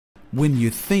When you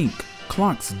think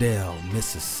Clarksdale,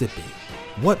 Mississippi,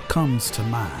 what comes to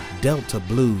mind? Delta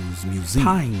Blues Museum,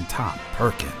 Pine Top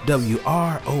Perkins,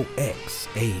 WROX-AM,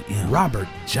 Robert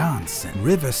Johnson,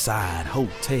 Riverside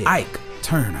Hotel, Ike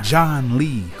Turner, John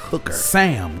Lee Hooker,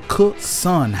 Sam Cooke,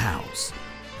 Sun House,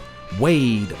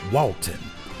 Wade Walton,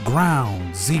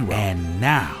 Ground Zero, and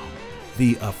now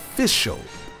the official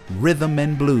Rhythm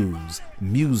and Blues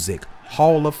Music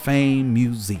Hall of Fame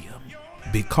Museum.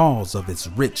 Because of its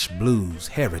rich blues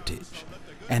heritage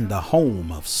and the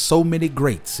home of so many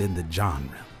greats in the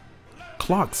genre,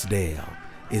 Clarksdale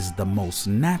is the most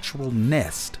natural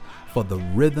nest for the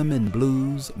Rhythm and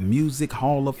Blues Music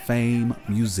Hall of Fame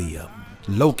Museum.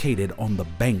 Located on the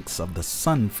banks of the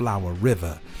Sunflower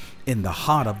River in the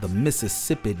heart of the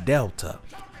Mississippi Delta,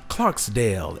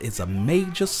 Clarksdale is a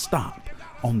major stop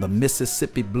on the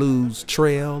Mississippi Blues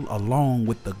Trail, along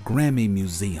with the Grammy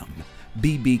Museum,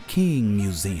 B.B. King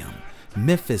Museum,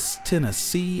 Memphis,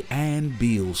 Tennessee, and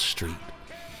Beale Street.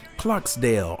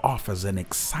 Clarksdale offers an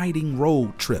exciting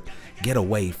road trip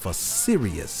getaway for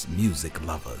serious music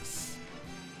lovers.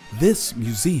 This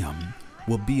museum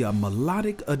will be a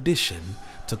melodic addition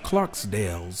to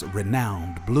Clarksdale's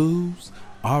renowned blues,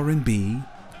 R&B,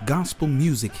 gospel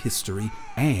music history,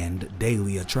 and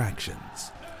daily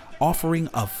attractions, offering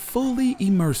a fully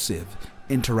immersive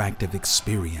interactive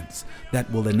experience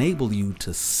that will enable you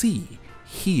to see,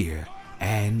 hear,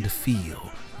 and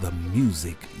feel the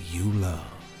music you love.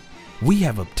 We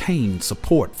have obtained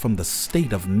support from the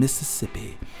state of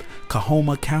Mississippi,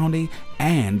 Coahoma County,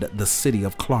 and the city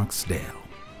of Clarksdale.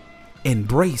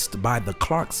 Embraced by the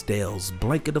Clarksdale's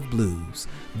blanket of blues,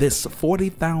 this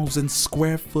 40,000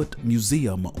 square foot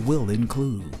museum will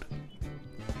include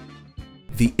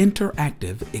the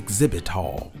interactive exhibit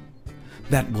hall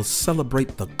that will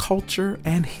celebrate the culture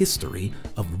and history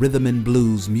of rhythm and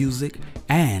blues music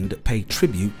and pay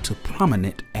tribute to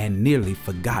prominent and nearly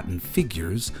forgotten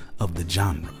figures of the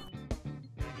genre.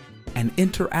 An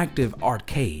interactive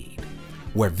arcade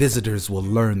where visitors will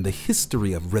learn the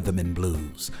history of rhythm and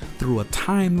blues through a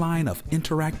timeline of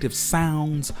interactive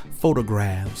sounds,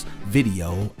 photographs,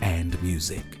 video, and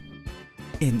music.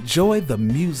 Enjoy the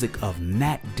music of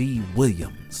Nat D.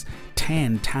 Williams'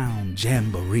 Tantown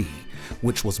Jamboree,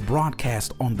 which was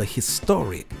broadcast on the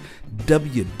historic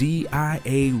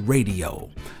WDIA radio,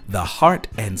 the heart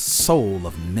and soul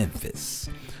of Memphis,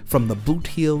 from the Boot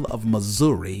Heel of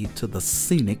Missouri to the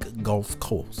scenic Gulf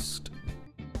Coast.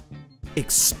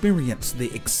 Experience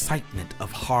the excitement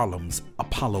of Harlem's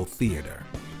Apollo Theater,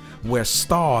 where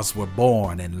stars were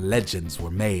born and legends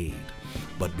were made.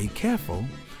 But be careful,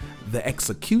 the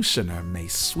executioner may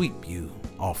sweep you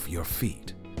off your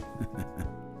feet.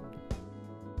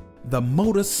 The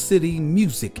Motor City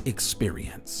Music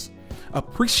Experience,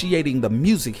 appreciating the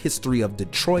music history of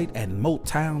Detroit and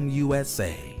Motown,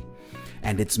 USA,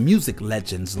 and its music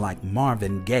legends like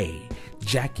Marvin Gaye,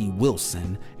 Jackie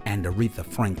Wilson, and Aretha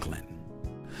Franklin.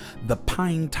 The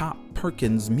Pine Top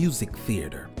Perkins Music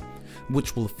Theater,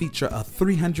 which will feature a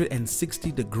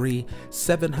 360-degree,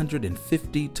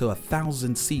 750 to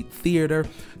 1,000-seat theater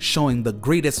showing the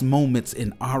greatest moments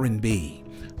in R&B,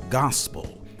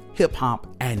 gospel, hip-hop,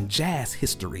 and jazz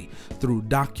history through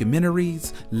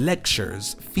documentaries,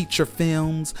 lectures, feature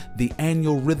films, the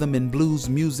annual Rhythm and Blues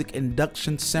Music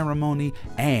Induction Ceremony,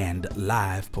 and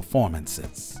live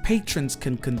performances. Patrons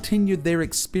can continue their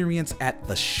experience at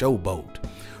the Showboat,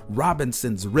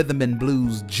 Robinson's Rhythm and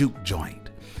Blues Juke Joint,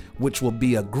 which will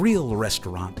be a grill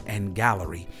restaurant and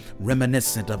gallery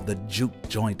reminiscent of the juke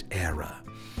joint era,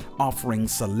 offering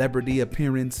celebrity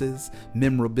appearances,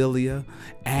 memorabilia,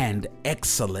 and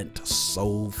excellent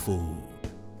soul food.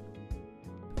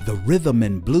 The Rhythm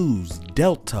and Blues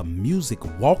Delta Music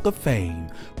Walk of Fame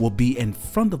will be in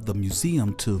front of the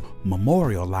museum to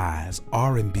memorialize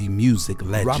R&B music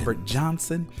legends. Robert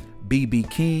Johnson, B.B.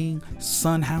 King,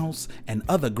 Sun House, and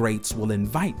other greats will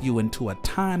invite you into a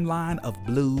timeline of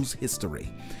blues history.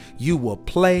 You will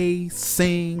play,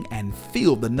 sing, and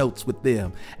feel the notes with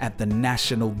them at the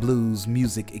National Blues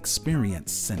Music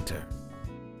Experience Center.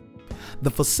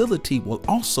 The facility will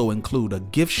also include a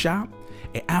gift shop,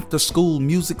 an after-school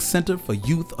music center for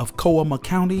youth of Coahoma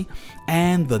County,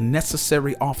 and the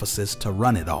necessary offices to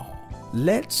run it all.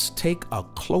 Let's take a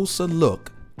closer look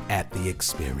at the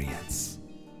experience.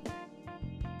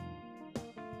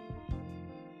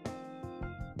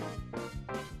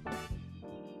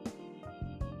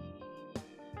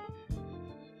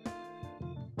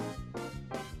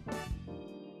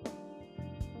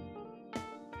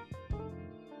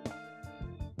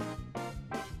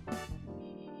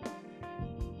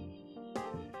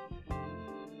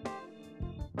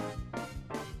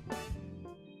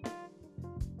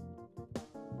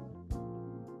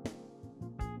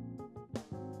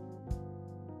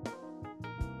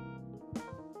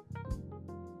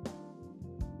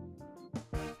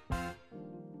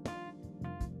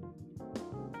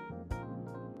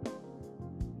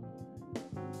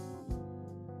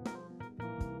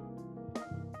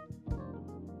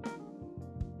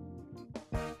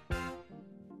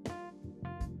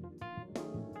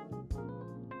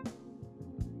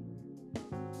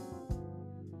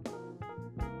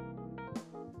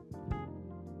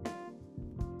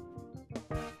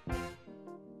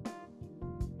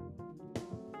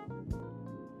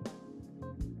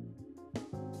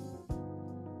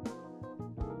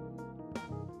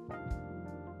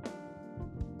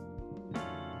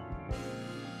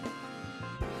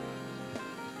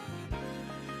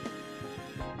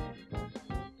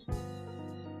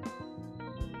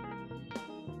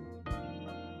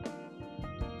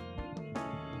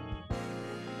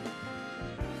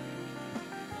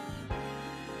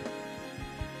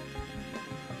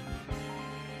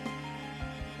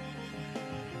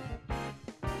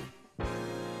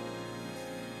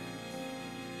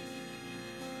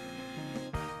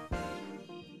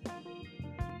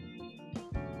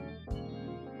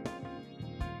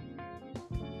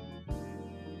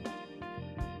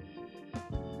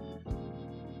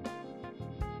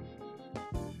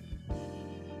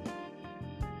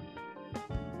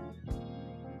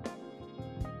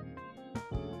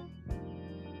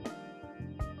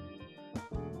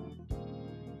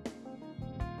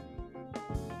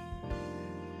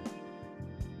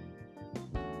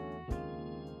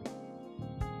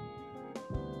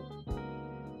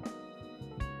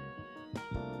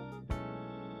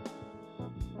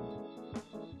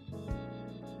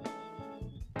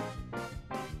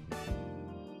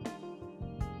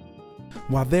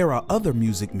 While there are other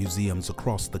music museums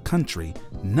across the country,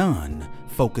 none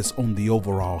focus on the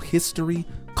overall history,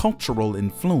 cultural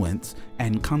influence,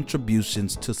 and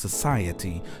contributions to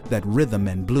society that rhythm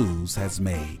and blues has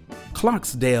made.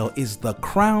 Clarksdale is the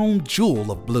crown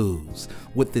jewel of blues,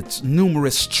 with its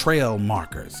numerous trail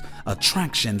markers,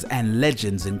 attractions, and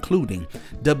legends including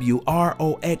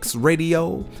WROX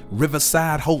Radio,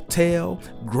 Riverside Hotel,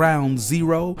 Ground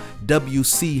Zero,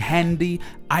 W.C. Handy,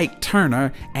 Ike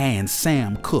Turner, and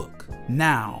Sam Cooke.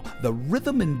 Now, the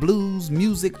Rhythm and Blues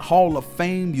Music Hall of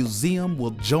Fame Museum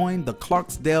will join the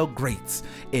Clarksdale greats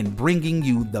in bringing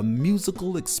you the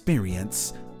musical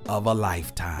experience of a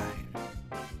lifetime.